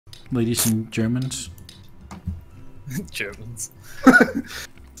ladies and Germans. Germans.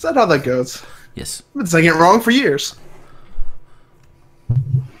 Is that how that goes? Yes. I've been saying it wrong for years.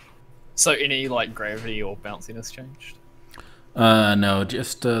 So any like gravity or bounciness changed? No,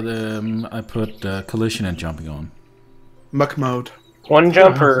 just I put collision and jumping on. Muck mode. One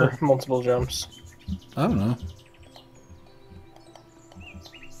jump or multiple jumps? I don't know.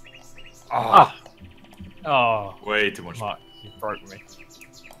 Ah. Oh, Way too much. Mark, you broke me.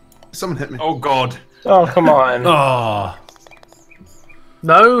 Someone hit me. Oh god. Oh, come on. Oh,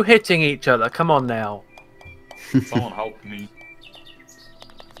 No hitting each other. Come on now. Someone help me.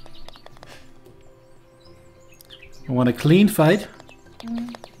 I want a clean fight.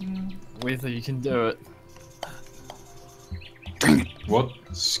 Whether you can do it. Dang it. What?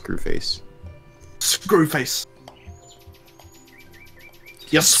 Screwface. Screwface.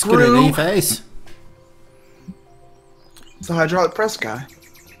 You Screw screw. the face. It's the hydraulic press guy.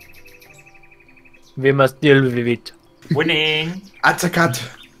 We must deal with it. Winning! Atakat.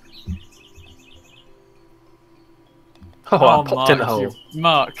 Oh, I popped in the hole.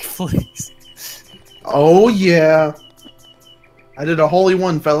 Mark, please. Oh yeah. I did a holy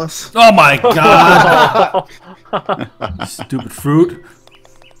one, fellas. Oh my god! Stupid fruit.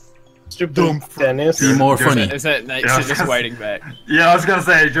 Stupid Dennis. Be more funny. Is that Nate Yeah, just waiting back? Yeah, I was gonna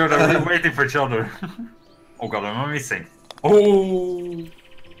say, Jordan, we're waiting for each other. Oh god, am I missing? Oh!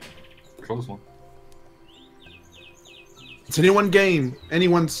 Close one. It's anyone game.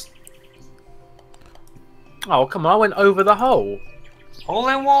 Anyone's. Oh, come on. I went over the hole. Hole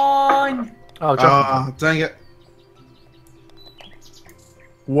in one! Oh, jump. Ah, dang it.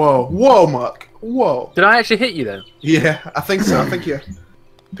 Whoa. Whoa, Muck. Whoa. Did I actually hit you then? Yeah, I think so. I think you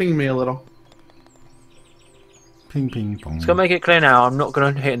pinged me a little. Ping ping pong. Just gonna make it clear now. I'm not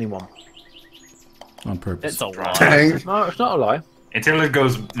gonna hit anyone. On purpose. It's a lie. Dang. No, it's not a lie. Until it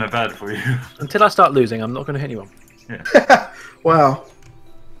goes bad for you. Until I start losing, I'm not gonna hit anyone. Wow.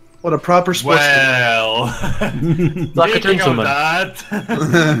 What a proper sportsman. Well, Like a speaking of gentleman.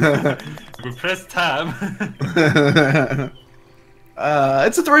 that, we press tab.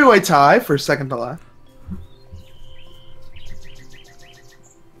 It's a three-way tie for second to last.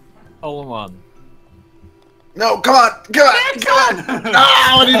 Hole in one. No, come on, come on, come on!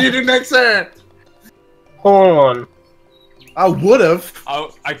 Ah, what did you do next turn? Hold on. I would have.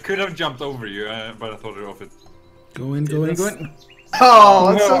 I could have jumped over you, but I thought of it. Go in, go in, go in.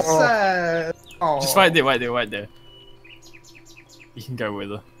 Oh, that's so No. sad. Oh. Just wait there, wait there, wait there. You can go with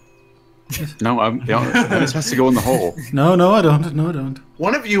her. No, Dennis has to go in the hole. No, no, I don't. No, I don't.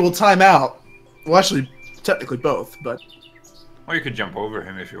 One of you will time out. Well, actually, technically both, but. Or you could jump over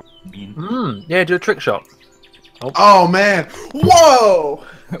him if you mean. Yeah, do a trick shot. Oh man! Whoa!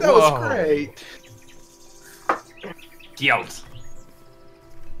 That Whoa. was great. Guilt.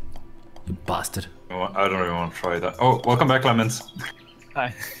 You bastard. I don't really want to try that. Oh, welcome back, Lemons.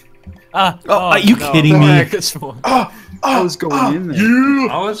 Hi. Ah! Oh, are you kidding me? It's fine. Oh, I was going in there. You.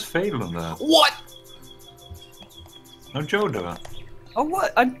 I was failing that. What? No, Joe did it. Oh,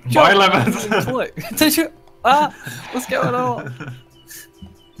 what? I Bye, jumped. Lemons. Click. Did you? Ah! What's going on?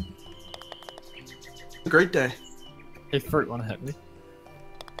 Great day. Hey, fruit, wanna hit me?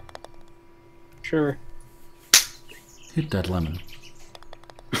 Sure. Hit that lemon.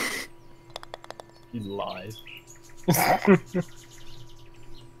 You lied.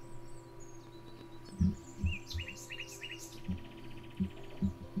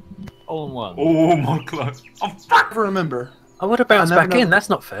 All in one. Oh my god. Oh fuck! Never remember. I would have bounced I never back in. know. That's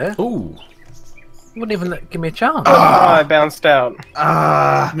not fair. Oh. You wouldn't even give me a chance. Oh, I bounced out.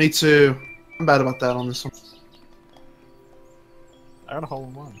 Ah, me too. I'm bad about that on this one. I got a hole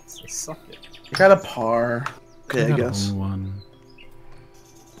in one, so suck it. Got a par. Okay, I guess. Only one.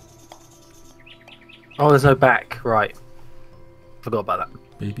 Oh, there's no back. Right. Forgot about that.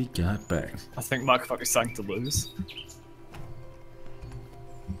 Baby got back. I think Mark fucking starting to lose.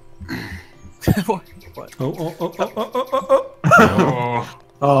 What? What? Oh, oh, oh, oh, oh, oh, oh, oh. Oh,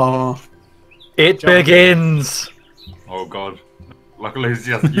 Oh. It begins. oh god. Luckily it's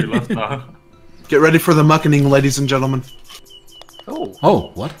just you left now. Get ready for the muckening, ladies and gentlemen. Oh,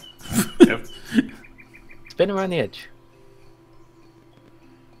 Oh, what? Yep. spin around the edge.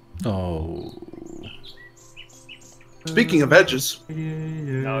 Oh. Speaking of edges,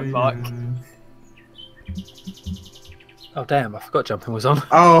 No, Mark. Oh damn! I forgot jumping was on.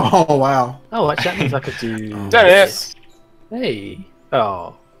 oh wow, Oh, actually, that means I could do. Dennis! Hey.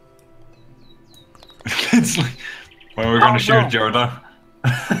 Oh. It's like, when we're gonna shoot Jordan.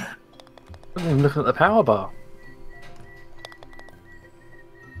 I'm looking at the power bar.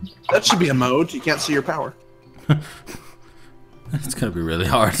 that should be a mode. You can't see your power. It's gonna be really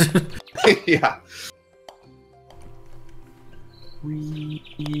hard. Yeah.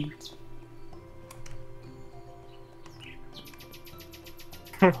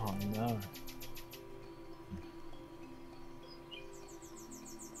 Oh no.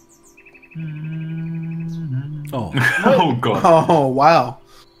 Oh, Oh god. Oh wow.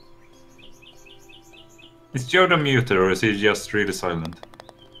 Is Yoda muted or is he just really silent?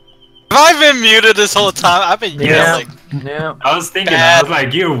 Have I been muted this whole time? I've been Yeah. yelling. Yeah. I was thinking, I Bad was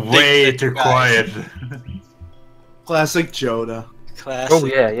like, you're way big too guy. quiet. Classic Joda. Classic. Oh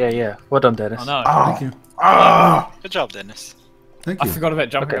yeah. Well done, Dennis. Oh no. Oh. thank you. Ah. Good job, Dennis. Thank I you. forgot about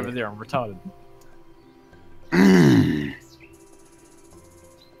jumping Okay. over there. I'm retarded.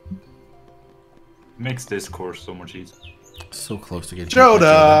 Makes this course so much easier. So close to getting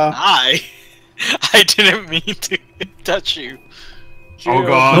Joda. I didn't mean to touch you. Oh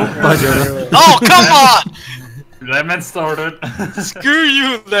god. Bye, Joda. Oh, come Lemon started. on! Screw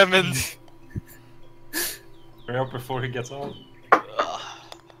you, lemons! Hurry up before he gets out.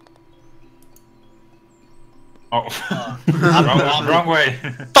 Oh. wrong way.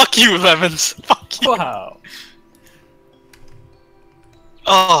 Fuck you, lemons! Fuck you! Wow.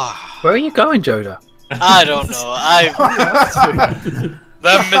 Oh, Where are you going, Joda? I don't know.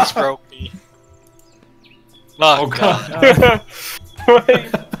 Lemons broke me. Oh, Oh god.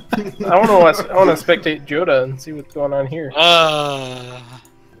 Wait. I want to spectate Joda and see what's going on here.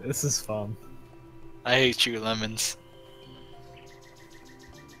 This is fun. I hate you, lemons.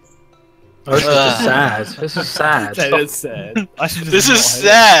 Oh, this is just sad. This is sad. That is sad. I should just This is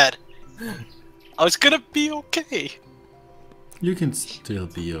sad! I was gonna be okay. You can still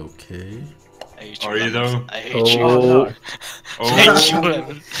be okay. I hate you, Are you lemons. though? I hate you. Oh no. Thank you,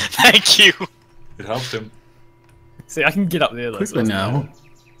 lemons. Thank you. It helped him. See, I can get up there though. so Quickly that's now.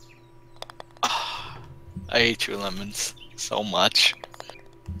 I hate you, lemons. So much.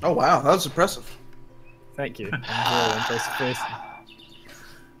 Oh wow, that was impressive. Thank you. I'm really impressive person.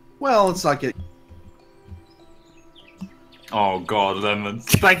 Well, it's not getting. Oh god, lemons.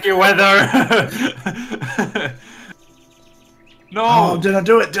 Thank you, weather! No! Oh, did I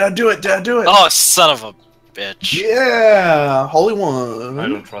do it? Did I do it? Did I do it? Oh, son of a bitch. Yeah, holy I one.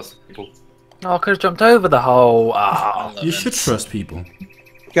 don't trust people. Oh, I could have jumped over the hole. Ah. You should trust people.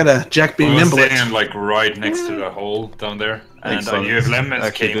 Gotta Jack be I was nimble. sitting like right next to the hole down there, and I Excellent. knew if lemons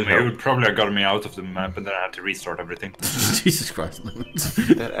Actually came, did it help. would probably have got me out of the map, and then I had to restart everything. Jesus Christ, lemons.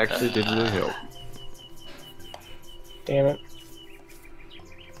 That actually did really help. Damn it.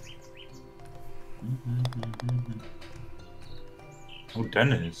 Oh,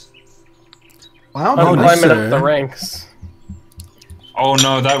 Dennis. Wow, Oh, I'm nice, climbing sir. up the ranks. Oh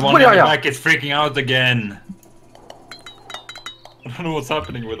no, that one What in are the ya? back is freaking out again. I don't know what's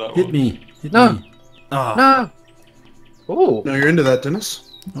happening with that Hit one. me. Hit No. me. Oh. No. Ooh. no, you're into that,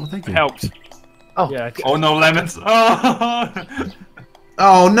 Dennis. Oh, thank you. Helped. Oh. Yeah. Oh no, lemons! Oh,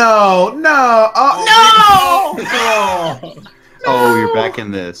 Oh no, no, oh no! Oh, you're back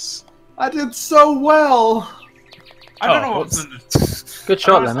in this. I did so well. I don't Oh, know what's, Good I shot,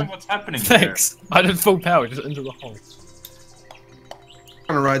 don't understand Lemon. what's happening Thanks. I did full power just into the hole.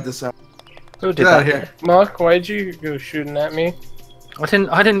 I'm gonna ride this out. Who did Get out that? of here. Mark, why'd you go shooting at me? I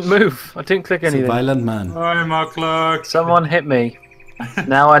didn't move. I didn't click It's a anything. violent man. there. Hi, Mark Luck. Someone hit me.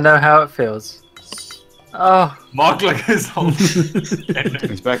 Now I know how it feels. Oh. Mark Luck is home.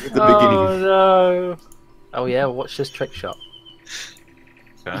 He's back at the Oh beginning. no. Oh yeah. Watch this trick shot.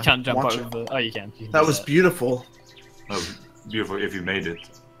 You can't jump Watch over the. Oh, you can. You can That do was beautiful. That was beautiful if you made it.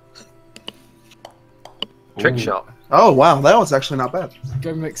 Trick Ooh. shot. Oh wow, that was actually not bad.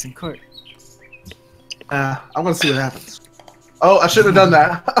 Go mix him quick. I'm gonna see what happens. Oh, I should have done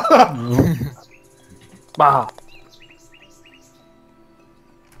that. Oh. Bah.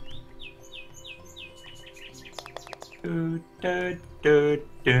 Du, du, du,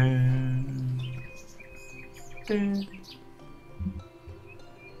 du. Du.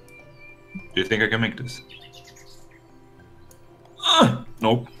 Do you think I can make this?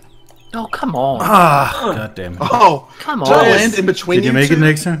 Nope. Oh come on. Ah, god damn it. Oh, Come did I on. land in between Did you make two? it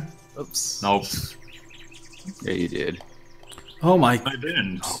next turn? Oops. Nope. Yeah, you did. Oh my. I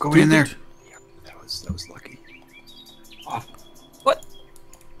didn't. Go in there. Stupid. That was lucky.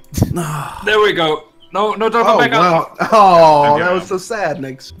 Ah. There we go. No, no, don't Oh go back up. wow. Oh, Okay. that was so sad,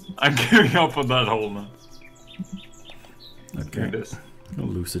 Nick. I'm giving up on that hole now. Okay. Like this. I'll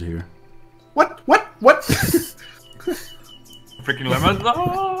lose it here. What? What? What? Freaking lemon. No!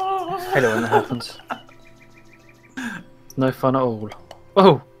 I hate it when that happens. No fun at all.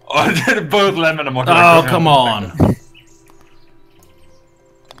 Oh. Oh, I did both lemon and mocha. Oh, come on.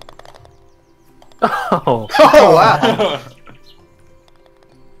 Oh. Oh wow.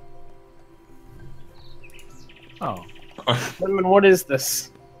 Oh. Lemon, what is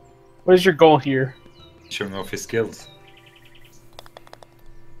this? What is your goal here? Showing off his skills.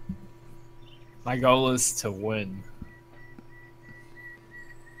 My goal is to win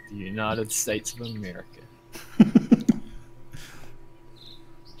the United States of America.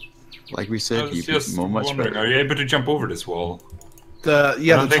 Like we I said, was you just more much wondering, better. are you able to jump over this wall? The I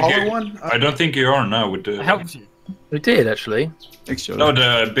don't think taller you- one. I don't think you are now with the. I helped you. We did actually. Thanks, Joe. No,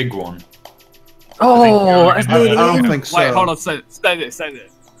 the big one. Oh, I that's think I nearly don't in. think so. Wait, hold on. Stay there. Stay there.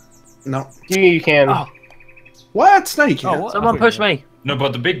 No. You can. Oh. What? No, you can't. what? Someone push me. No,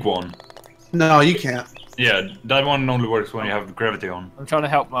 but the big one. No, you can't. Yeah, that one only works when you have gravity on. I'm trying to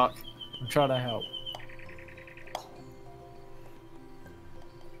help, Mark. I'm trying to help.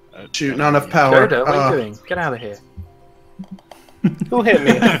 Shoot, not enough power. Joda, what are you doing? Get out of here. Who hit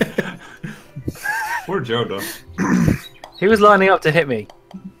me? Poor Jodo. He was lining up to hit me.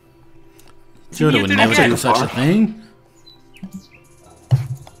 Joda would never do such a thing.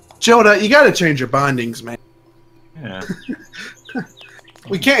 Joda, you gotta change your bindings, man. Yeah.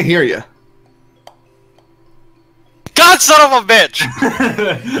 We can't hear you. God, son of a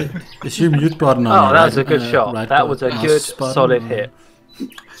bitch! Is your mute button on? Oh, the that was right- a good shot. right That was a mouse good, button? solid hit. You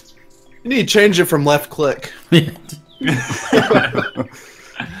need to change it from left click.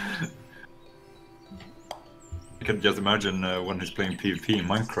 I can just imagine when he's playing PvP in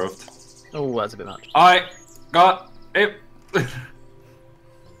Minecraft. Oh, that's a bit much. I got it.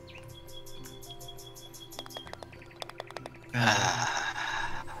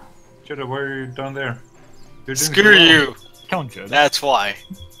 Jodo, why are you down there? You're doing so Screw well. you. Come on, Joe. That's why.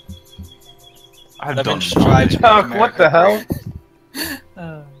 I've Lemon done strives for Fuck, what the hell?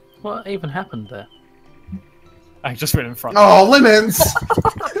 What even happened there? I just went in front. Oh, lemons!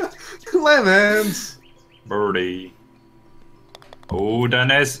 Lemons! Birdie. Oh,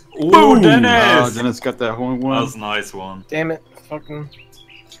 Dennis. Oh, Oh, Dennis. Dennis got that home That one. was a nice one. Damn it. Fucking.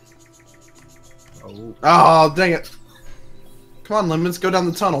 Oh. Oh, dang it. Come on, lemons, go down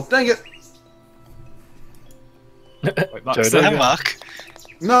the tunnel. Dang it! Wait, Mark, Joe, stay don't Hi, there. Mark.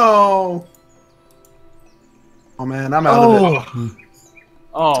 No! Oh man, I'm out of it.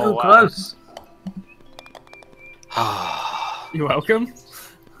 Oh, So wow. close. You're welcome.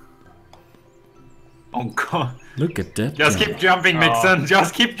 Oh, God. Look at that. Just jump. keep jumping, Nixon.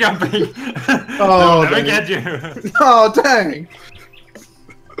 Just keep jumping. Oh, Let me dang get you. Oh, dang!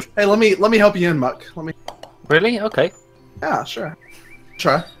 Hey, let me help you in, Muck. Let me. Really? Okay. Yeah, sure.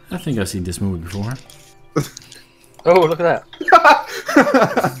 Try. I think I've seen this movie before. Oh, look at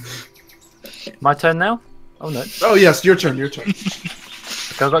that. My turn now? Oh no. Oh yes, your turn. Your turn.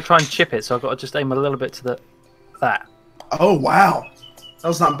 Okay, I've got to try and chip it, so I've got to just aim a little bit to that. Oh wow, that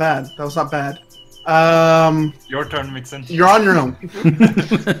was not bad. That was not bad. Your turn, Mixon. You're on your own.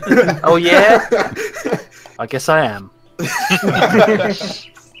 Oh yeah? I guess I am.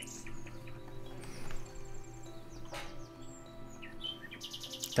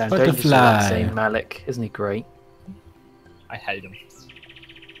 Damn, don't you see that Butterfly. same Malik? Isn't he great? I hate him.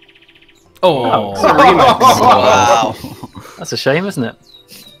 Oh, It's a remix. Wow. That's a shame, isn't it?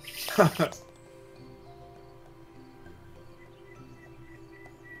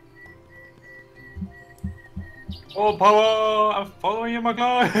 Oh, power! I'm following you,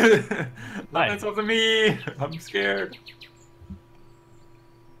 McLeod. Hi. That's after me. I'm scared.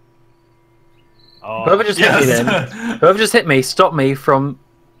 Oh, Whoever just hit me then, whoever just hit me, stop me from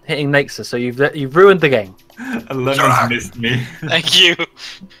hitting Naxa, so you've ruined the game. Lemons missed me. Thank you.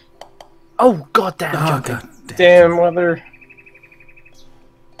 Oh god damn, oh jumping. god. Damn, mother.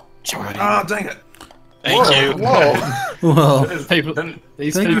 Oh dang it! Thank you. Whoa! Well, people, Then,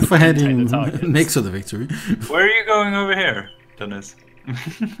 these thank people you for can take handing the targets. Nix of the victory. where are you going over here, Dennis?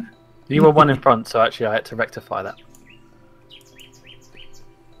 You were one in front, so actually I had to rectify that.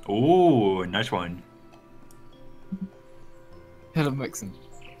 Oh, nice one. Hit him, Mixon.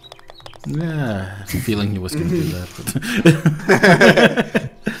 Yeah, I have a feeling he was going to do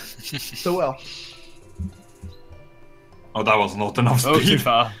that. But So well. Oh, that was not enough Oh, too speed.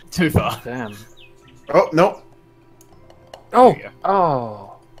 far. Too far. Damn. Oh no! Oh! There you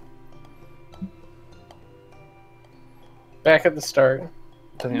Oh! Back at the start.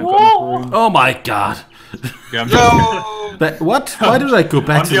 Don't think I've got enough room. oh my god. Yeah, No. What? Why did I go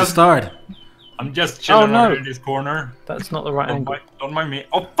back I'm to the just- start? I'm just chilling Oh, no. over in this corner. That's not the right angle. Don't mind me.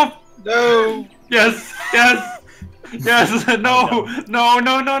 Oh, fuck! No. Yes! Yes! Yes! No! No!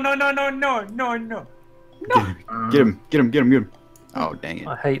 No! No! No! No! No! No! No! No! Get him, get him, get him, get him. Oh, dang it.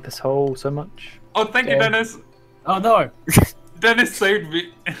 I hate this hole so much. Oh, thank you, Damn. Dennis. Oh no! Dennis saved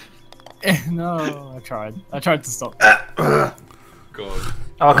me. No, I tried. I tried to stop. God. Oh,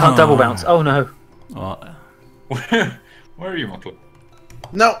 I can't double bounce. Oh no. Oh, Where are you, Michael?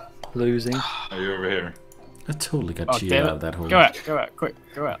 No. Losing. Are you over here? I totally got Oh, cheated damn out it. of that hole. Go out, quick,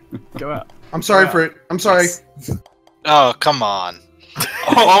 go out, go out. I'm sorry, Wow. Fruit. I'm sorry. Oh, come on.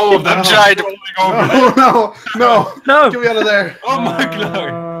 Oh, of them I'm just trying to- rolling over. No, no, no. No! Get me out of there. Oh my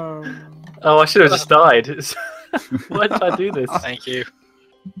god. Oh, I should have just died. Why did I do this? Thank you.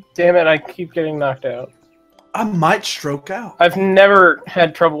 Damn it! I keep getting knocked out. I might stroke out. I've never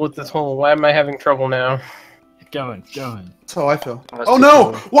had trouble with this hole. Why am I having trouble now? Going. That's how I feel. That's Oh too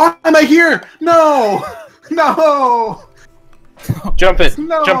no! cool. Why am I here? No! No! Jump it!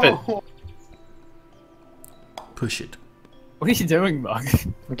 No! Jump it! Push it. What are you doing, Mark?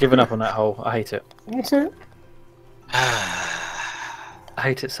 I'm giving up on that hole. I hate it. I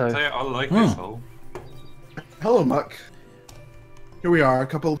hate it so. Say, I like this hole. Hello, Muck. Here we are, a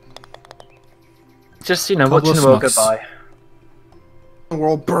couple. Just, you know, Couple watching of the world go smucks. by. The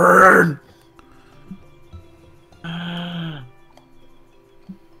world burn.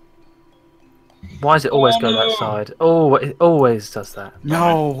 Why does it always go that side? Oh, it always does that.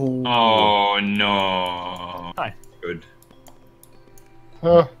 No. Oh no. Hi. Good.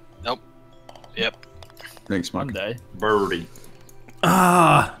 Huh. Yep. Thanks, One Mark. day. Birdie.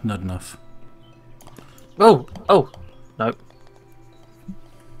 Ah, not enough. Oh, no.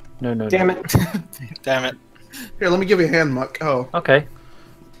 No. Damn it! Damn it. Here, let me give you a hand, Muck. Oh. Okay.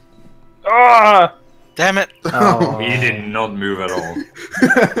 Ah! Damn it. Oh. He did not move at all.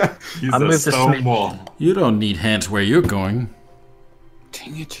 He's I a moved a stone smidge. wall. You don't need hands where you're going.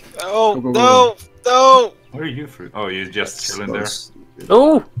 Dang it. Oh, Go, go, no. No. Where are you, Fruit? Oh, you're just chilling there.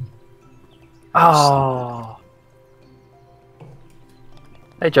 Oh! Oh.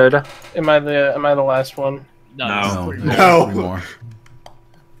 Hey, Joda. Am I the last one? No. No. No. Three more.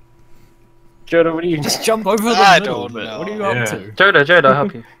 Joda, what are you? Just jump over the I middle don't bit. know. What are you Yeah. up to? Joda, I'll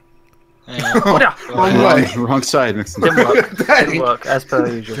help you. Yeah. Oh, Wrong way. Wrong side. Didn't work. Dang. Didn't work, as per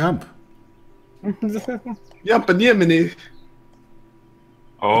usual. Jump. Yup and yiminy. We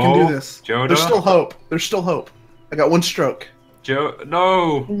Oh, can do this. Joda? There's still hope. There's still hope. I got one stroke.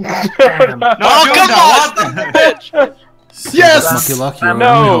 No. Damn. No, Oh, Joda, come on, what the- son of a bitch. Yes! Lucky luck, you're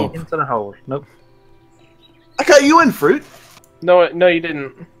No. only hope. Into the hole. Nope. I got you in, Fruit. No, you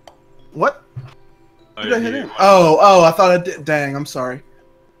didn't. What? Oh, Did I hit you- it? Oh, I thought I did. Dang, I'm sorry.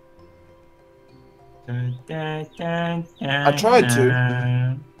 I tried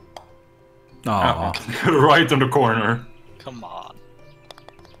to. Aw. Right on the corner. Come on.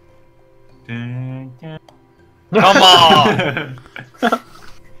 Come Come on.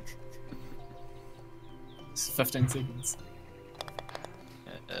 It's 15 seconds.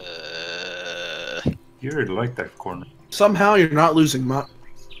 You really like that corner. Somehow you're not losing, Muck.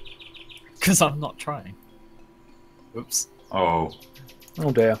 Because I'm not trying. Oops. Oh.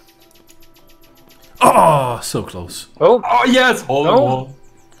 Oh, dear. Oh, so close. Oh! Oh yes, hole in Oh. wall.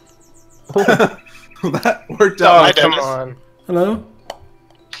 That worked Oh, out. Hi, come Dennis. on. Hello?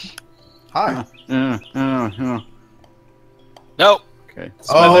 Hi. No. Okay.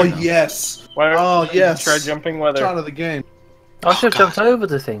 Oh, yes. Why Oh, don't you yes. try jumping Shot weather? of the game. I should have God. jumped over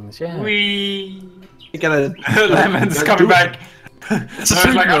the things, yeah. Wee. You gotta. Lemon's coming back. It's a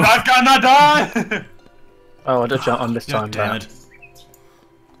Lemon's like, I'm not gonna die. Oh, I did jump on this time. God damn bad. it.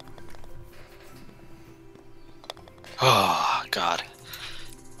 Oh, God.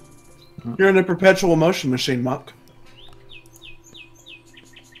 You're in a perpetual motion machine, Muck.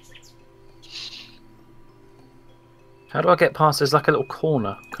 How do I get past? There's like a little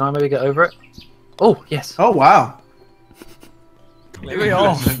corner. Can I maybe get over it? Oh, yes. Oh, wow. Here we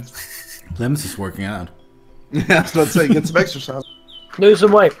are. Lemons is working out. Yeah, I was about to say, get some exercise. Lose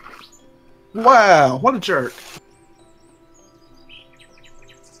some weight. Wow, what a jerk.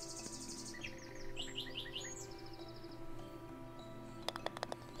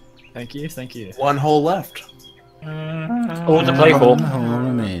 Thank you, thank you. One hole left. All to play for. One hole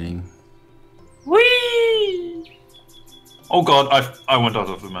remaining. Whee! Oh god, I went out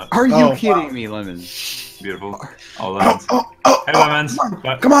of the map. Are you Oh, kidding me, Lemon? Beautiful. Oh, Oh, Lemons. oh, Hey, oh, Lemons. come on,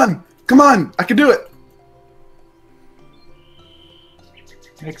 Bye. come on, come on, I can do it.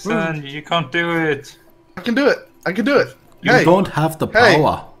 Nixon, you can't do it. I can do it. I can do it. You Hey, don't have the Hey.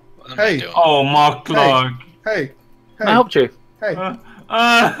 power. What am I Hey. doing? Oh, Mark Clark. hey, I hey, helped you. hey.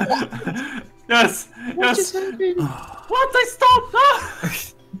 Yes, yes. What? I stopped.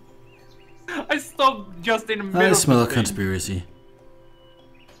 I stopped just in the middle. I smell a of the thing. conspiracy.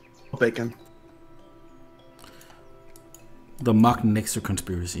 Bacon. The Mark Nixer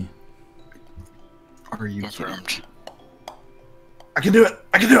conspiracy. Are you kidding? Confirmed. I can do it.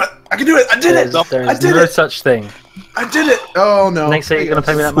 I can do it. I can do it. I did it. There's I did no it. such thing. I did it. Oh no. Next thing you're going to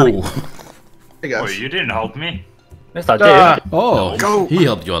pay me that money. Ooh. Hey Oh, guys. you didn't help me. Yes, I did. Ah. Oh, Go. he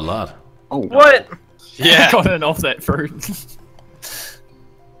helped you a lot. Oh, What? Yeah. Got an off that fruit.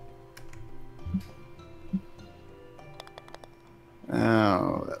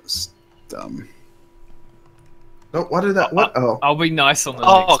 oh, that was dumb. No, what did that? What? Oh. I'll be nice on the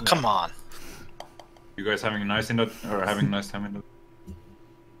Oh, next come map. on. You guys having a nice in that, or having a nice time in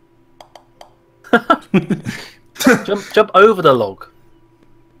that? Jump over the log.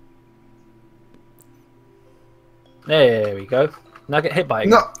 There we go. Now get hit by it.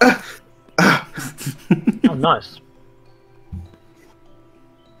 No. Oh, nice.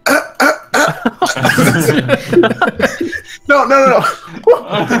 No.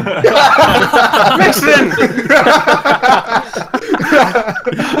 Mixin!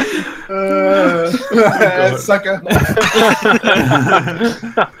 Sucker.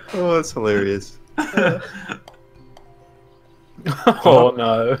 Oh, that's hilarious. Oh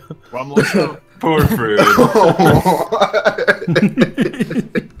no. One more shot. Poor fruit.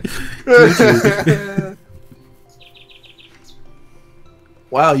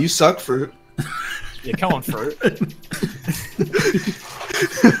 Wow, you suck, fruit. Yeah, come on, fruit.